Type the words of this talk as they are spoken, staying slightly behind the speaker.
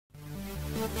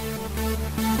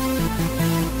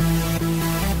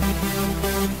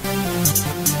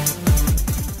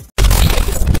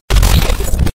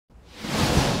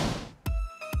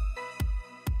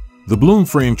The Bloom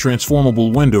frame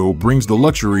transformable window brings the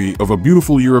luxury of a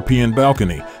beautiful European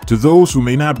balcony to those who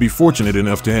may not be fortunate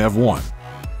enough to have one.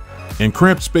 In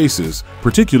cramped spaces,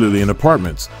 particularly in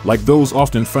apartments like those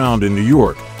often found in New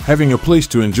York, having a place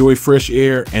to enjoy fresh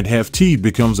air and have tea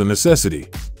becomes a necessity.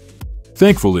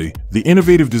 Thankfully, the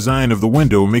innovative design of the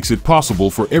window makes it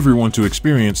possible for everyone to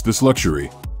experience this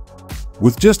luxury.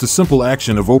 With just a simple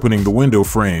action of opening the window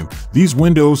frame, these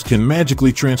windows can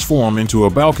magically transform into a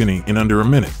balcony in under a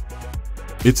minute.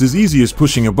 It's as easy as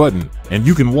pushing a button, and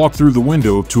you can walk through the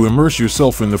window to immerse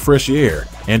yourself in the fresh air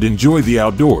and enjoy the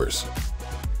outdoors.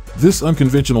 This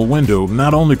unconventional window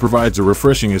not only provides a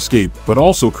refreshing escape, but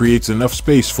also creates enough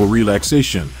space for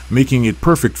relaxation, making it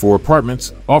perfect for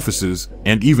apartments, offices,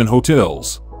 and even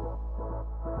hotels.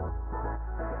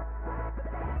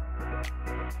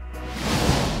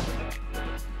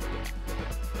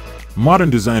 Modern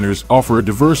designers offer a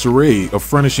diverse array of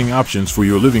furnishing options for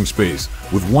your living space,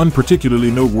 with one particularly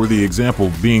noteworthy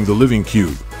example being the living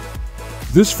cube.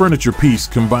 This furniture piece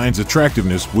combines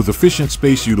attractiveness with efficient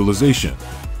space utilization.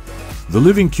 The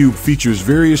living cube features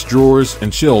various drawers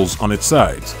and shelves on its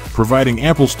sides, providing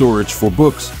ample storage for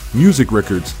books, music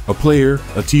records, a player,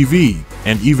 a TV,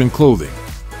 and even clothing.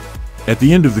 At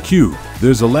the end of the cube,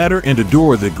 there's a ladder and a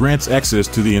door that grants access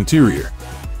to the interior.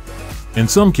 In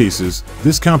some cases,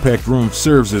 this compact room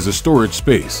serves as a storage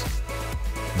space.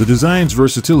 The design's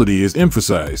versatility is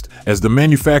emphasized, as the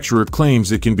manufacturer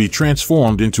claims it can be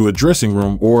transformed into a dressing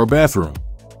room or a bathroom.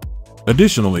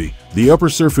 Additionally, the upper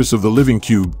surface of the living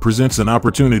cube presents an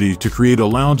opportunity to create a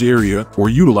lounge area or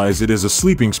utilize it as a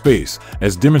sleeping space,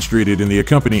 as demonstrated in the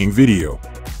accompanying video.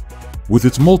 With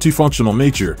its multifunctional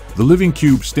nature, the living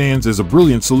cube stands as a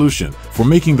brilliant solution for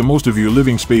making the most of your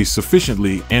living space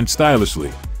sufficiently and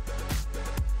stylishly.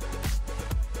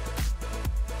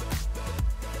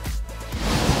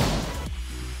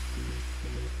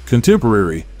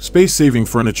 Contemporary, space-saving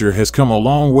furniture has come a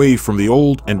long way from the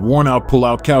old and worn-out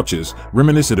pull-out couches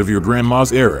reminiscent of your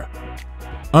grandma's era.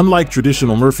 Unlike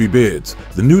traditional Murphy beds,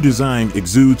 the new design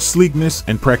exudes sleekness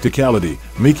and practicality,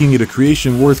 making it a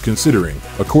creation worth considering,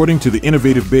 according to the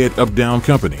innovative Bed Up Down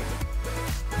company.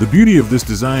 The beauty of this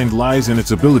design lies in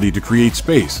its ability to create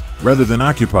space, rather than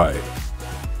occupy it.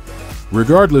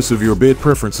 Regardless of your bed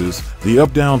preferences, the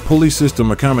up-down pulley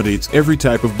system accommodates every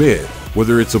type of bed,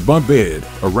 whether it's a bunk bed,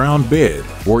 a round bed,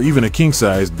 or even a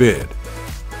king-sized bed.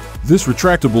 This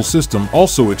retractable system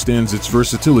also extends its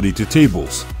versatility to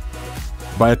tables.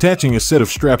 By attaching a set of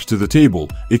straps to the table,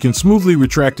 it can smoothly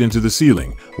retract into the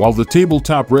ceiling, while the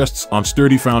tabletop rests on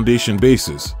sturdy foundation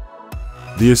bases.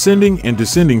 The ascending and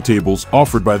descending tables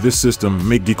offered by this system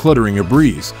make decluttering a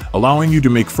breeze, allowing you to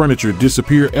make furniture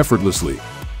disappear effortlessly.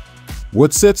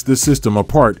 What sets this system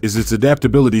apart is its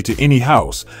adaptability to any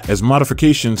house, as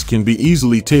modifications can be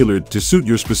easily tailored to suit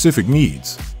your specific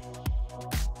needs.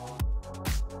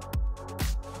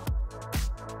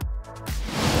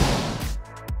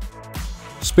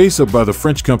 SPACEUP by the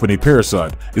French company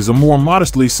Parasot is a more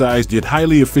modestly sized yet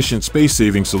highly efficient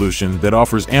space-saving solution that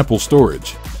offers ample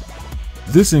storage.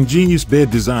 This ingenious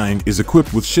bed design is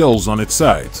equipped with shelves on its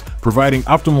sides, providing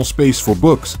optimal space for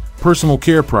books, personal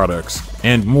care products,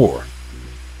 and more.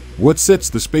 What sets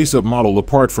the SPACEUP model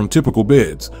apart from typical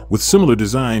beds with similar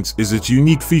designs is its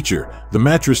unique feature: the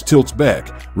mattress tilts back,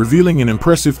 revealing an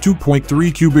impressive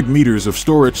 2.3 cubic meters of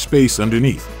storage space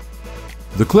underneath.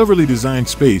 The cleverly designed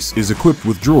space is equipped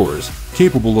with drawers,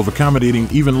 capable of accommodating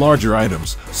even larger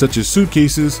items, such as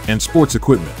suitcases and sports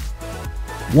equipment.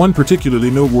 One particularly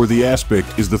noteworthy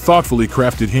aspect is the thoughtfully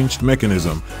crafted hinged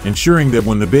mechanism, ensuring that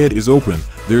when the bed is open,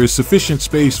 there is sufficient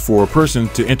space for a person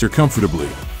to enter comfortably.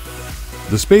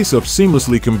 The SPACEUP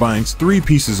seamlessly combines three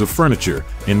pieces of furniture,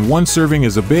 in one serving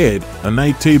as a bed, a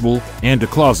night table, and a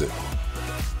closet.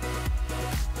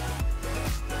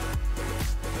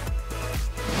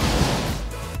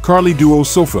 Carly Duo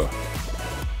Sofa.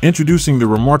 Introducing the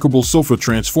remarkable sofa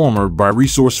transformer by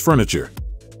Resource Furniture.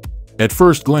 At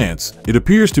first glance, it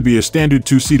appears to be a standard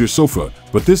two-seater sofa,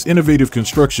 but this innovative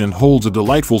construction holds a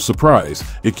delightful surprise.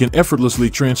 It can effortlessly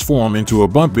transform into a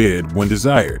bunk bed when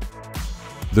desired.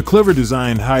 The clever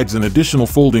design hides an additional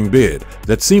folding bed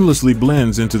that seamlessly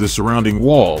blends into the surrounding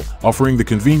wall, offering the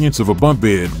convenience of a bunk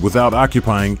bed without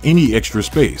occupying any extra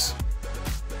space.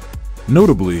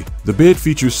 Notably, the bed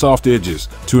features soft edges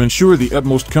to ensure the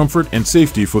utmost comfort and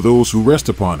safety for those who rest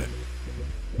upon it.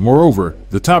 Moreover,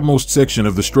 the topmost section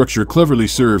of the structure cleverly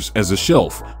serves as a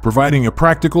shelf, providing a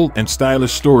practical and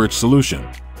stylish storage solution.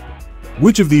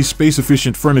 Which of these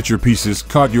space-efficient furniture pieces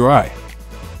caught your eye?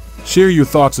 Share your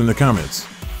thoughts in the comments.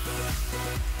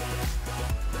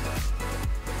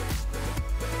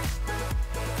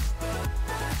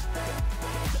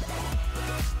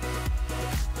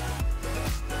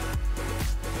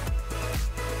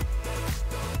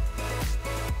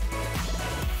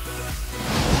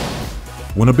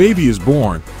 When a baby is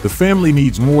born, the family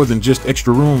needs more than just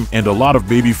extra room and a lot of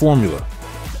baby formula.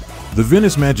 The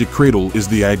VENICE Magic Cradle is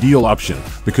the ideal option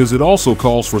because it also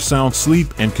calls for sound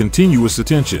sleep and continuous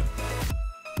attention.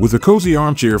 With a cozy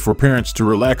armchair for parents to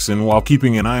relax in while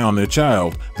keeping an eye on their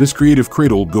child, this creative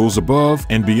cradle goes above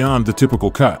and beyond the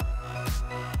typical cot.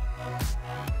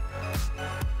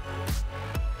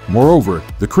 Moreover,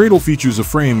 the cradle features a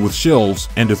frame with shelves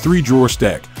and a 3-drawer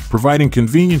stack, providing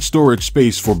convenient storage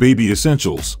space for baby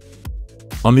essentials.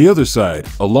 On the other side,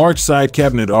 a large side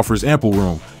cabinet offers ample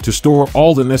room to store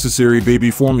all the necessary baby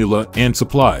formula and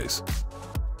supplies.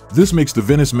 This makes the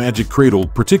VENICE Magic Cradle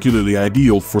particularly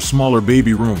ideal for smaller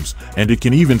baby rooms, and it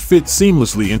can even fit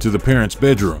seamlessly into the parent's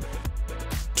bedroom.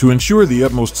 To ensure the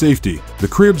utmost safety, the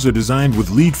cribs are designed with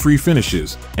lead-free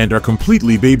finishes and are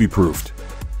completely baby-proofed.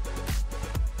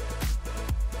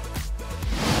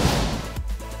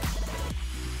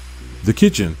 The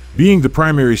kitchen, being the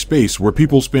primary space where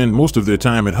people spend most of their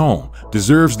time at home,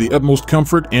 deserves the utmost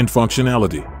comfort and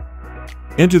functionality.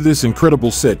 Enter this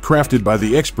incredible set crafted by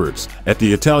the experts at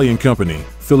the Italian company,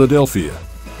 Philadelphia.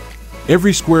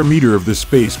 Every square meter of this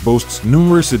space boasts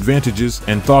numerous advantages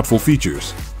and thoughtful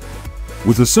features.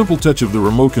 With a simple touch of the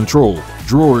remote control,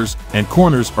 drawers and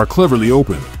corners are cleverly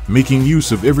opened, making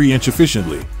use of every inch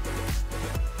efficiently.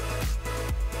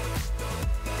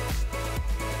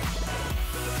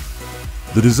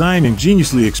 The design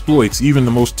ingeniously exploits even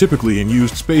the most typically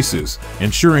unused spaces,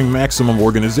 ensuring maximum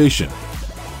organization.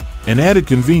 An added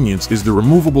convenience is the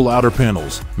removable outer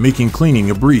panels, making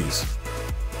cleaning a breeze.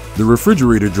 The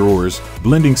refrigerator drawers,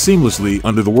 blending seamlessly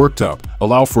under the worktop,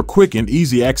 allow for quick and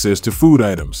easy access to food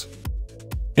items.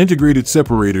 Integrated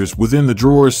separators within the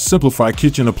drawers simplify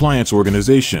kitchen appliance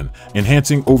organization,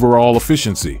 enhancing overall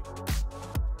efficiency.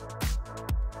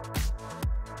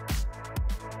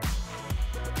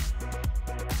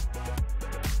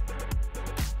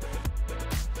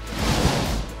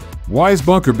 Wise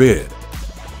bunker bed.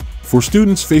 For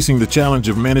students facing the challenge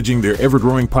of managing their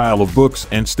ever-growing pile of books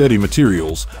and study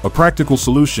materials, a practical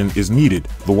solution is needed: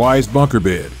 the Wise bunker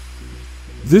bed.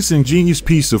 This ingenious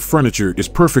piece of furniture is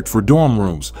perfect for dorm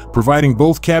rooms, providing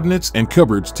both cabinets and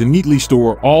cupboards to neatly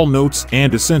store all notes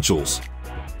and essentials.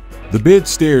 The bed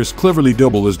stairs cleverly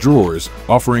double as drawers,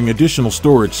 offering additional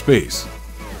storage space.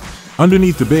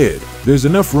 Underneath the bed, there's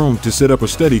enough room to set up a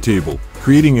study table,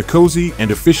 creating a cozy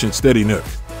and efficient study nook.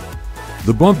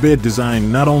 The bunk bed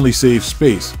design not only saves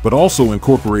space, but also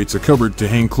incorporates a cupboard to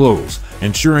hang clothes,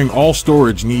 ensuring all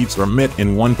storage needs are met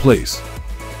in one place.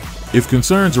 If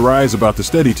concerns arise about the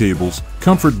study table's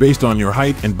comfort based on your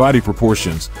height and body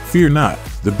proportions, fear not.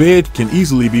 The bed can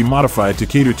easily be modified to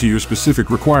cater to your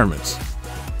specific requirements.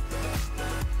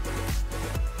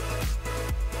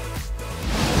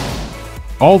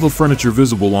 All the furniture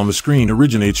visible on the screen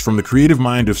originates from the creative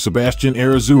mind of Sebastian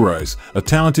Errázuriz, a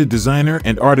talented designer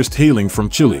and artist hailing from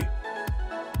Chile.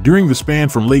 During the span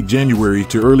from late January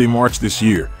to early March this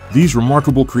year, these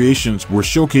remarkable creations were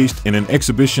showcased in an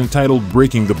exhibition titled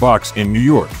Breaking the Box in New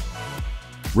York.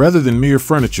 Rather than mere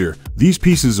furniture, these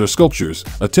pieces are sculptures,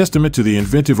 a testament to the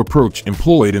inventive approach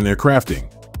employed in their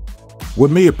crafting. What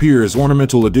may appear as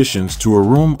ornamental additions to a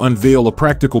room unveil a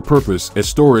practical purpose as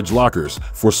storage lockers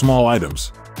for small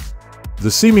items.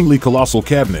 The seemingly colossal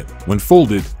cabinet, when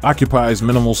folded, occupies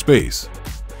minimal space.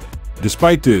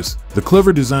 Despite this, the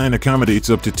clever design accommodates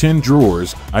up to 10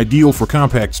 drawers, ideal for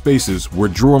compact spaces where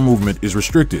drawer movement is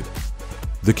restricted.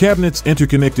 The cabinet's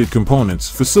interconnected components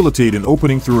facilitate an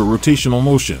opening through a rotational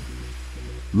motion.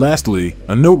 Lastly,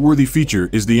 a noteworthy feature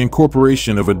is the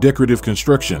incorporation of a decorative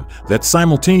construction that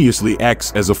simultaneously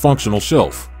acts as a functional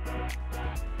shelf.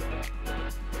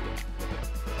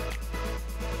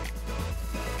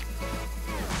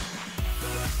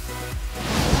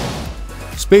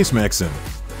 SPACEMAXIN.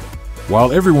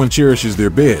 While everyone cherishes their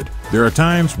bed, there are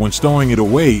times when stowing it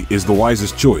away is the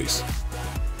wisest choice.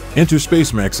 Enter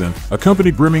SPACEMAXIN, a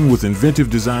company brimming with inventive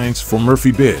designs for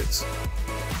Murphy beds.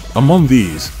 Among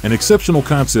these, an exceptional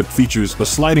concept features a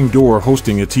sliding door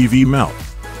hosting a TV mount.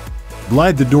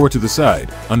 Glide the door to the side,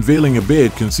 unveiling a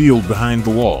bed concealed behind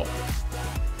the wall.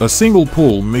 A single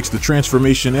pull makes the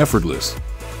transformation effortless.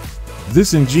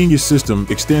 This ingenious system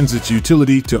extends its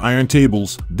utility to iron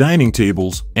tables, dining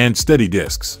tables, and study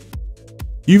desks.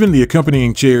 Even the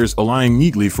accompanying chairs align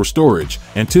neatly for storage.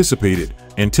 Anticipated,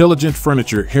 intelligent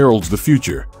furniture heralds the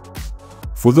future.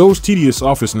 For those tedious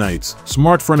office nights,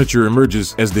 smart furniture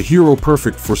emerges as the hero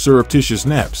perfect for surreptitious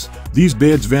naps. These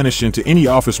beds vanish into any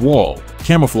office wall,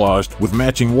 camouflaged with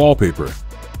matching wallpaper.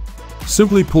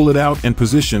 Simply pull it out and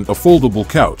position a foldable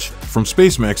couch from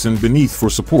SPACEMAXIN beneath for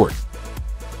support.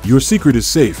 Your secret is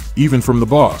safe, even from the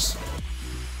boss.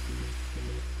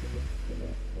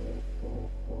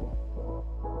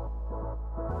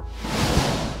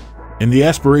 In the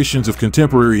aspirations of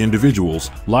contemporary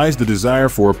individuals lies the desire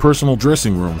for a personal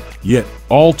dressing room, yet,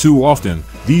 all too often,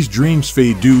 these dreams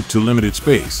fade due to limited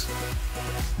space.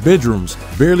 Bedrooms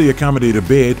barely accommodate a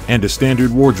bed and a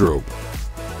standard wardrobe.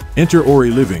 Enter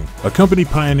Ori Living, a company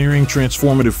pioneering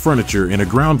transformative furniture in a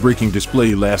groundbreaking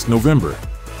display last November.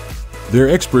 Their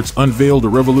experts unveiled a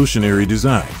revolutionary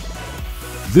design.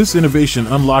 This innovation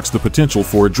unlocks the potential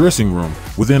for a dressing room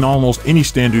within almost any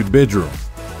standard bedroom.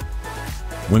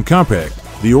 When compact,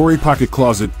 the Ori Pocket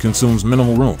Closet consumes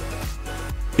minimal room.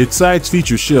 Its sides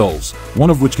feature shelves, one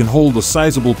of which can hold a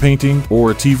sizable painting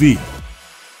or a TV.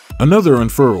 Another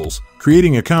unfurls,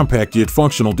 creating a compact yet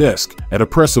functional desk at a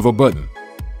press of a button.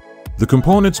 The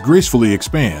components gracefully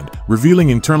expand, revealing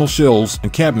internal shelves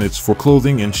and cabinets for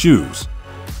clothing and shoes.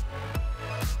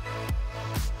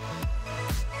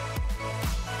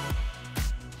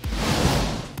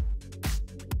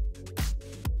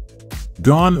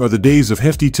 Gone are the days of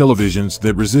hefty televisions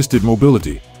that resisted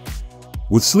mobility.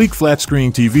 With sleek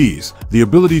flat-screen TVs, the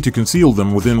ability to conceal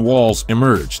them within walls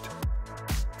emerged.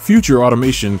 Future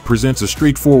automation presents a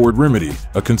straightforward remedy,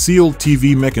 a concealed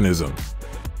TV mechanism.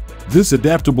 This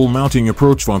adaptable mounting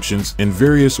approach functions in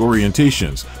various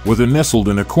orientations, whether nestled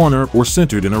in a corner or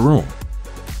centered in a room.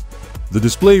 The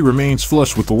display remains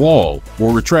flush with the wall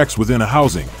or retracts within a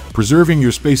housing, preserving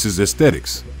your space's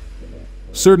aesthetics.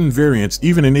 Certain variants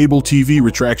even enable TV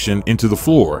retraction into the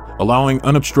floor, allowing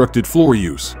unobstructed floor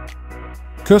use.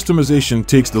 Customization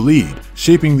takes the lead,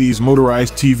 shaping these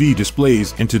motorized TV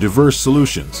displays into diverse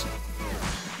solutions.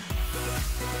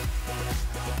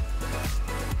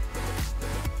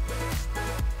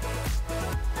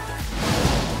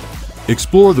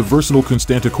 Explore the versatile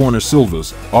Constanta Corner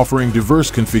Silvas, offering diverse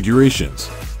configurations.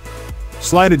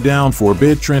 Slide it down for a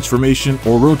bed transformation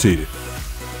or rotate it.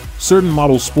 Certain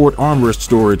models sport armrest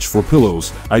storage for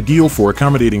pillows, ideal for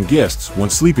accommodating guests when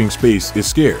sleeping space is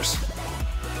scarce.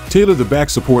 Tailor the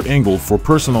back support angle for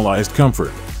personalized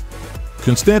comfort.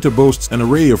 Constanta boasts an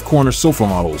array of corner sofa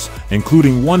models,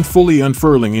 including one fully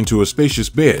unfurling into a spacious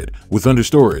bed with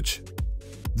understorage.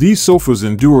 These sofas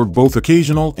endure both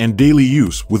occasional and daily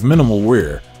use with minimal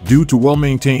wear, due to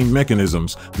well-maintained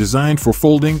mechanisms designed for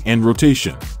folding and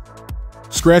rotation.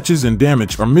 Scratches and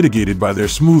damage are mitigated by their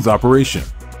smooth operation.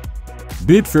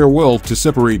 Bid farewell to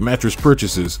separate mattress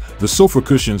purchases, the sofa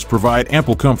cushions provide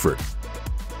ample comfort.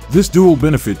 This dual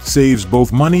benefit saves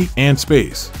both money and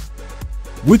space.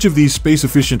 Which of these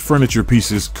space-efficient furniture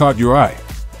pieces caught your eye?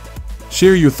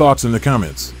 Share your thoughts in the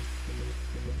comments.